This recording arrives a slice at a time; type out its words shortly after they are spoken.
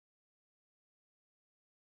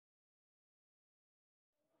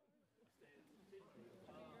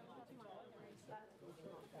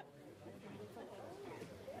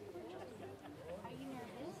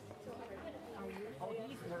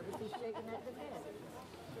You're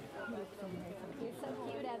so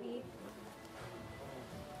cute, Abby.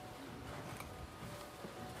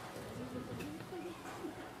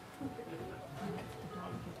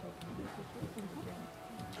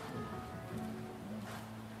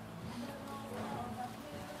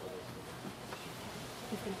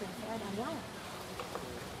 He's going to bring Sarah down the aisle.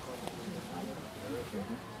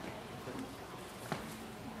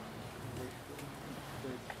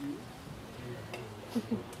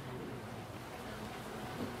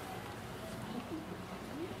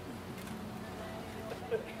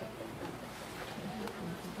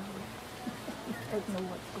 Doesn't know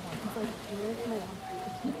what's going on. He's like, where's my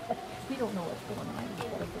mom? We don't know what's going on.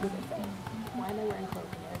 Why am I wearing clothes?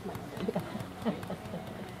 Where's my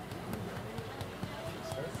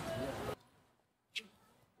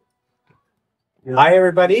mom? Hi,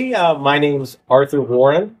 everybody. My name's Arthur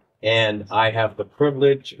Warren, and I have the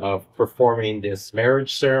privilege of performing this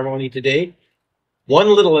marriage ceremony today.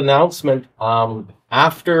 One little announcement.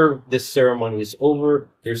 After this ceremony is over,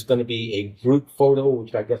 there's going to be a group photo,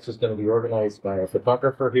 which I guess is going to be organized by a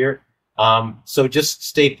photographer here. So just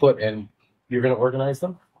stay put, and you're going to organize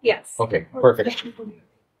them? Yes. Okay, perfect.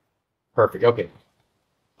 Perfect, okay.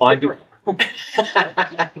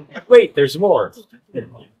 Wait, there's more.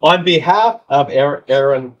 On behalf of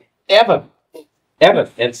Evan,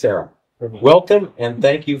 and Sarah, welcome and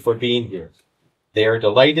thank you for being here. They are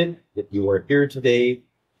delighted that you are here today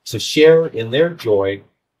to share in their joy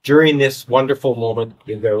during this wonderful moment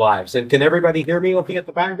in their lives. And can everybody hear me looking at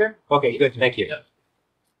the back there? Okay, good, thank you.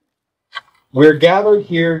 We're gathered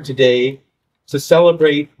here today to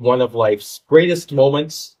celebrate one of life's greatest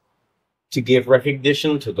moments, to give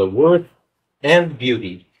recognition to the worth and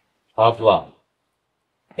beauty of love,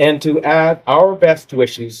 and to add our best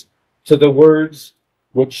wishes to the words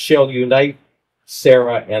which shall unite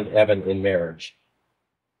Sarah and Evan in marriage.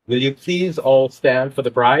 Will you please all stand for the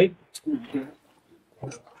bride?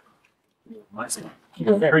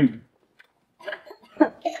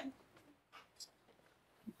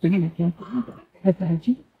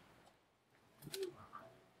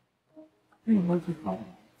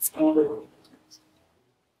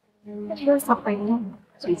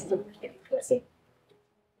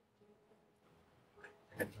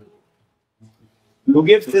 Who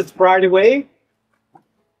gives this bride away?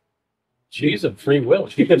 She's a free will.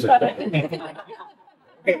 She gives it.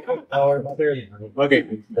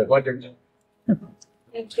 Okay.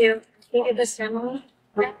 Thank you. Can you get this family?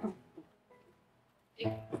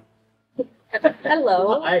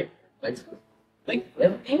 Hello. Hi. Yeah.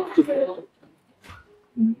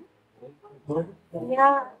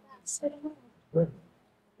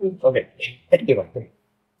 Okay.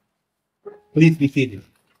 Please be seated.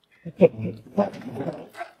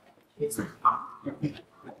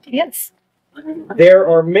 Yes. There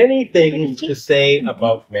are many things to say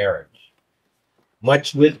about marriage.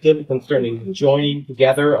 Much wisdom concerning the joining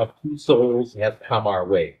together of two souls has come our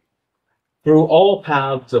way, through all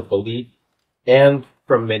paths of belief and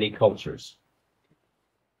from many cultures.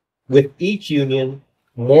 With each union,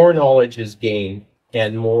 more knowledge is gained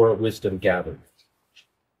and more wisdom gathered.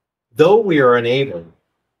 Though we are unable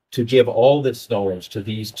to give all this knowledge to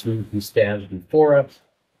these two who stand before us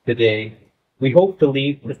today, we hope to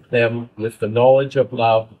leave with them with the knowledge of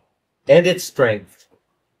love and its strength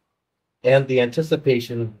and the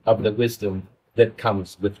anticipation of the wisdom that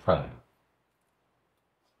comes with time.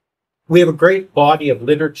 We have a great body of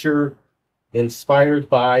literature inspired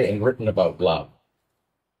by and written about love.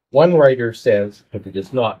 One writer says that it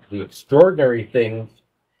is not the extraordinary things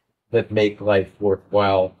that make life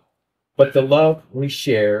worthwhile, but the love we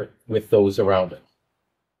share with those around us.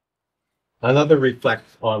 Another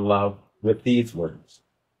reflects on love with these words: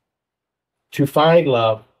 to find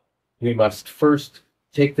love, we must first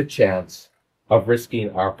take the chance of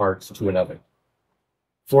risking our hearts to another.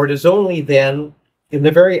 For it is only then, in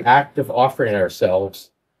the very act of offering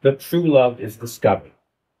ourselves, that true love is discovered.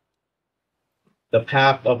 The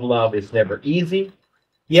path of love is never easy,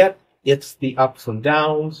 yet it's the ups and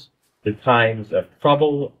downs, the times of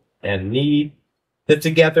trouble and need, that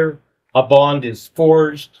together a bond is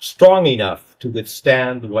forged strong enough to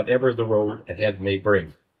withstand whatever the road ahead may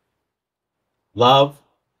bring. Love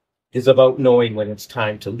is about knowing when it's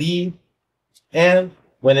time to leave and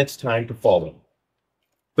when it's time to follow.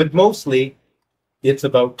 But mostly, it's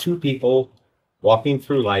about two people walking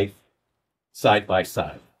through life side by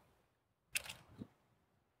side.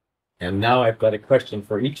 And now I've got a question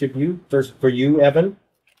for each of you. First, for you, Evan.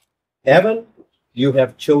 Evan, you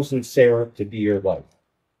have chosen Sarah to be your wife.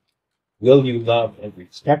 Will you love and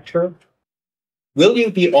respect her? Will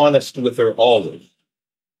you be honest with her always?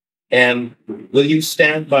 And will you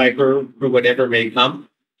stand by her through whatever may come?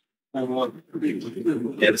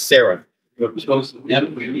 And Sarah, you have chosen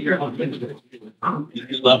Evan to be your husband.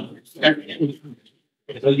 You love and respect him.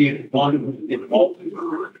 So you want to involve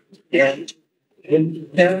and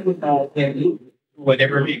stand without him,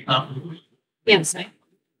 whatever may come. Yes.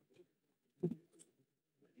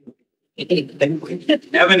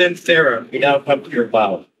 Evan and Sarah, we now come to your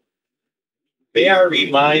vow. May I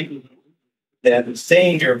remind you that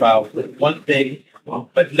saying your vow is one thing,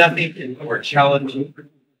 but nothing is more challenging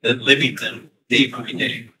than living them day by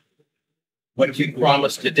day. What you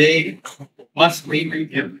promise today must be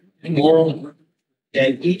renewed tomorrow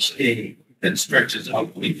and each day that stretches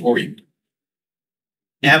out before you.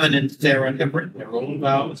 Evan and Sarah have written their own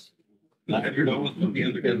vows. Neither knows what the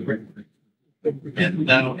other has written. And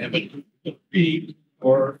now Evan will read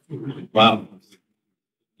or vows.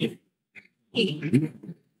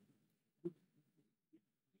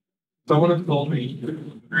 Someone has told me,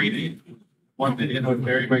 reading, one day I would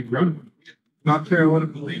marry my grandma. Not sure I would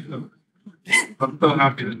have believed them. I'm so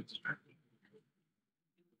happy that it's true.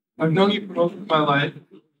 I've known you for most of my life,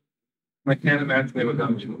 and I can't imagine it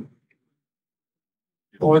without you.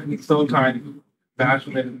 You've always been so kind,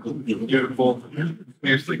 passionate, beautiful,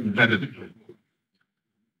 fiercely competitive.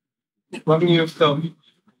 Loving you so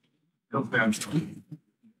stands.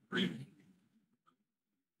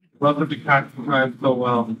 Love that you catch sometimes so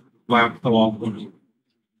well, laugh so often.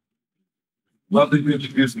 Love that you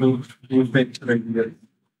introduced me to things and ideas.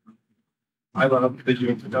 I love that you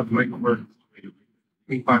introduced my work.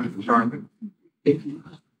 We find it charming.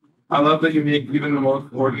 I love that you make even the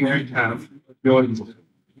most ordinary tasks joyful.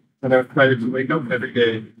 And I'm excited to wake up every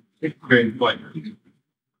day with great pleasure.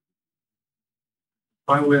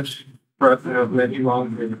 I wish for us to have many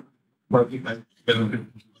long days, loving and together.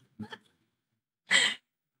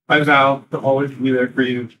 I vow to always be there for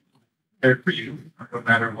you, no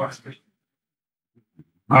matter what.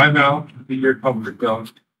 I vow to be your comfort zone,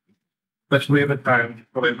 especially at the time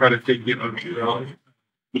when I try to take you on your own.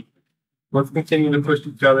 Let's continue to push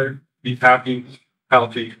each other, be happy,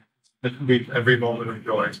 healthy, and reach every moment of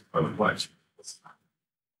joy of life. It's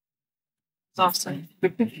awesome.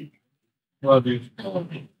 Love you.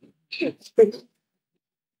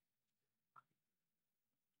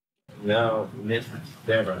 Now, Miss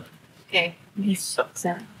Sarah. Okay.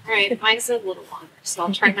 Sarah. All right. Mine's a little longer, so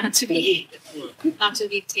I'll try not to be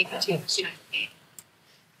taken too much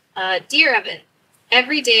time. Dear Evan,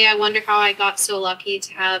 every day I wonder how I got so lucky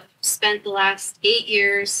to have spent the last 8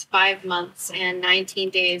 years, 5 months, and 19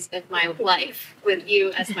 days of my life with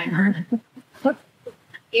you as my partner.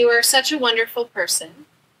 You are such a wonderful person.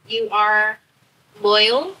 You are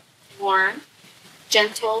loyal, warm,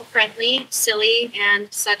 gentle, friendly, silly,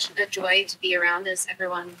 and such a joy to be around, as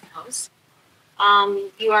everyone knows.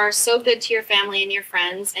 You are so good to your family and your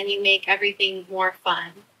friends, and you make everything more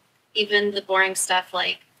fun, even the boring stuff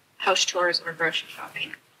like house chores or grocery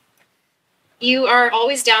shopping. You are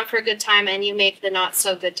always down for a good time, and you make the not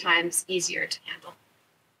so good times easier to handle.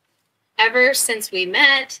 Ever since we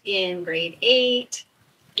met in grade 8,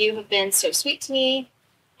 you have been so sweet to me,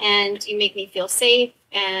 and you make me feel safe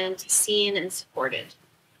and seen and supported.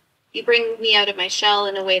 You bring me out of my shell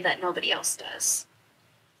in a way that nobody else does.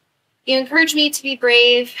 You encourage me to be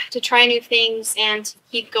brave, to try new things, and to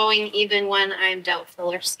keep going even when I'm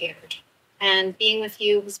doubtful or scared. And being with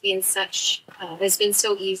you has been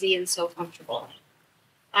so easy and so comfortable.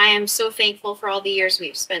 I am so thankful for all the years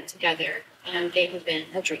we've spent together, and they have been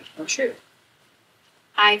a dream come true.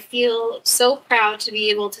 I feel so proud to be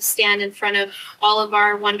able to stand in front of all of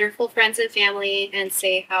our wonderful friends and family and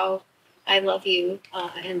say how I love you,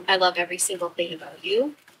 and I love every single thing about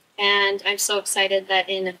you. And I'm so excited that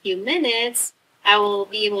in a few minutes, I will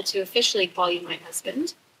be able to officially call you my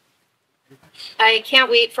husband. I can't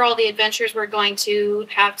wait for all the adventures we're going to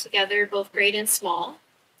have together, both great and small.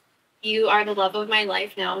 You are the love of my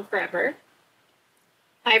life now and forever.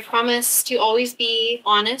 I promise to always be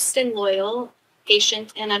honest and loyal,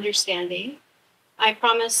 patient and understanding. I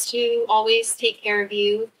promise to always take care of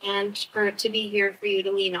you and to be here for you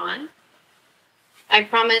to lean on. I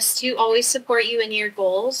promise to always support you in your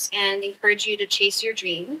goals and encourage you to chase your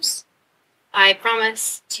dreams. I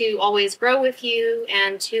promise to always grow with you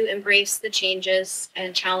and to embrace the changes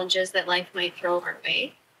and challenges that life might throw our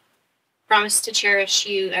way. Promise to cherish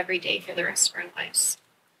you every day for the rest of our lives.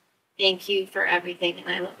 Thank you for everything, and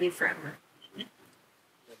I love you forever.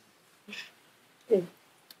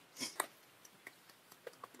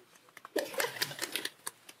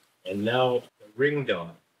 And now, the ring dog.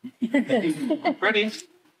 Ready? Ready?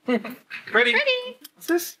 Ready? What's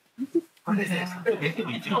this? What is this?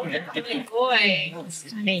 Good boy.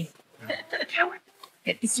 Stunning.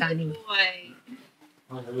 It's sunny. Boy.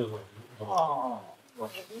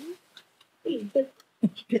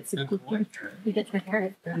 It's a good one. You get your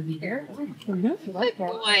hair from here. Good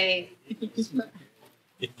boy.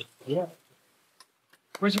 Yeah.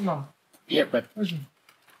 Where's your mom? Yeah, but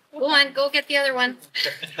Go on, go get the other one.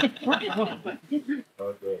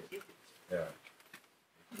 okay. Yeah.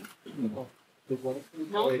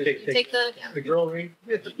 No, take the. The girl ring.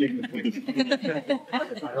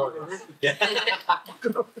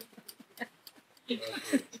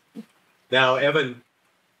 Now, Evan,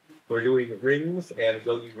 we're doing rings, and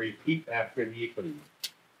will you repeat after me, please?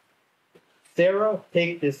 Sarah,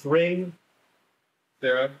 take this ring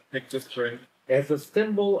Sarah, take this ring, as a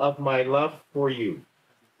symbol of my love for you.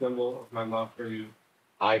 symbol of my love for you.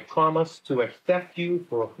 I promise to accept you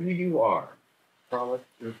for who you are, Promise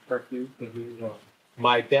to respect you for who you are.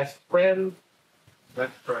 my best friend,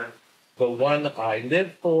 Best friend, the one I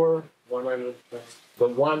live for, one I live for, the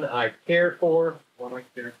one I care for, one I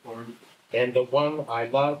care for, and the one I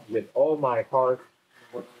love with all my heart,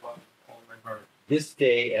 one I love with all my heart, this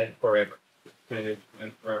day and forever. today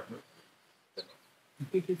and forever.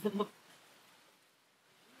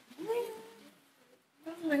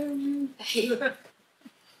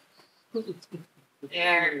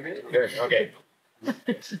 There. Good, okay.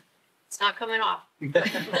 It's not coming off.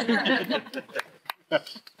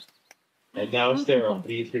 And now, Sarah,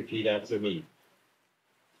 please repeat after me.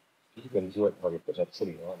 You can do it while you put that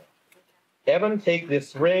sitting on it. Evan, take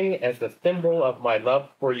this ring as a symbol of my love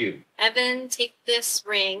for you. Evan, take this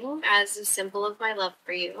ring as a symbol of my love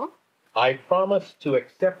for you. I promise to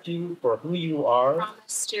accept you for who you are,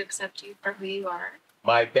 Promise to accept you for who you are,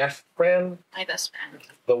 my best friend, my best friend,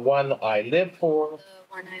 the one I live for, the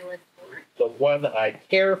one I live for, the one I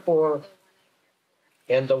care the for, one I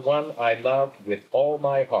care and the one I love with all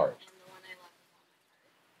my heart, for, and the one I love with all my heart,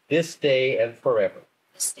 this day and forever.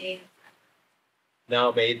 this day and forever.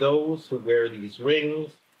 Now may those who wear these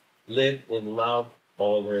rings live in love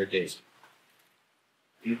all their days.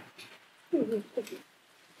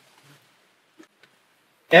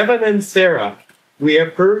 Evan and Sarah, we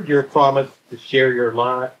have heard your promise to share your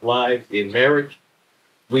lives in marriage.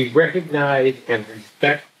 We recognize and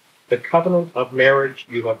respect the covenant of marriage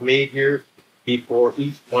you have made here before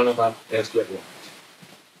each one of us as witnesses.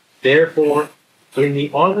 Therefore, in the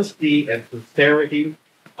honesty and sincerity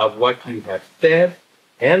of what you have said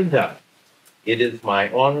and done, it is my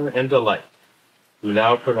honor and delight to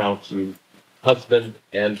now pronounce you husband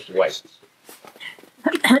and wife.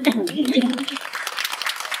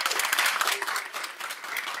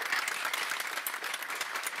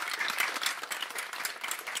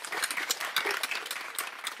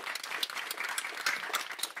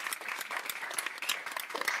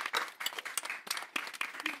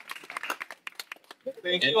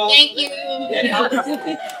 Thank you all. Thank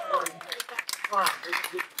you.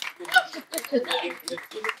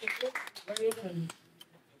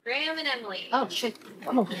 Graham and Emily. Oh, shit.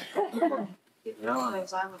 Oh. No, I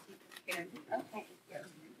was on with you. Okay.